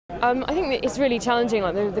I think that it's really challenging.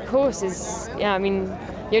 Like the course is, yeah, I mean,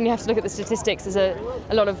 you only have to look at the statistics. There's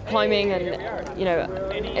a lot of climbing, and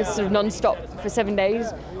it's sort of non-stop for 7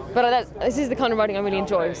 days. But this is the kind of riding I really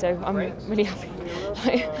enjoy, so I'm really happy.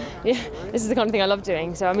 Yeah, this is the kind of thing I love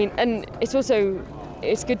doing. So I mean, and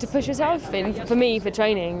it's good to push yourself. And for me, for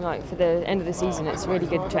training, like for the end of the season, it's really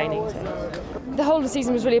good training. So. The whole of the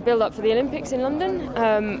season was really a build-up for the Olympics in London,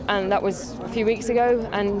 and that was a few weeks ago.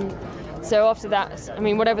 And so after that, I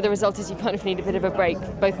mean, whatever the result is, you kind of need a bit of a break,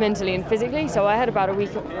 both mentally and physically. So I had about a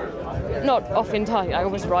week, not off entirely. I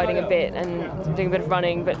was riding a bit and doing a bit of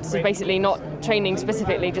running, but so basically not training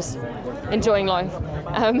specifically, just enjoying life.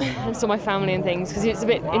 And saw my family and things, because it's a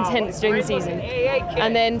bit intense during the season.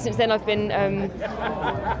 And then since then I've been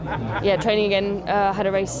training again. Had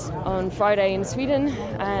a race on Friday in Sweden,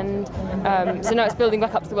 and so now it's building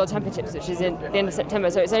back up to the World Championships, which is at the end of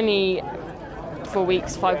September. So it's only 5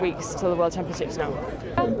 weeks till the World Championships now.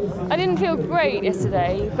 I didn't feel great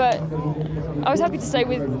yesterday, but I was happy to stay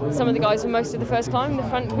with some of the guys for most of the first climb, the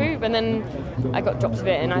front group, and then I got dropped a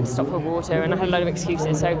bit and I had to stop for water, and I had a load of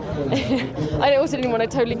excuses. So I also didn't want to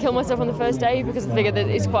totally kill myself on the first day, because I figured that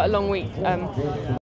it's quite a long week.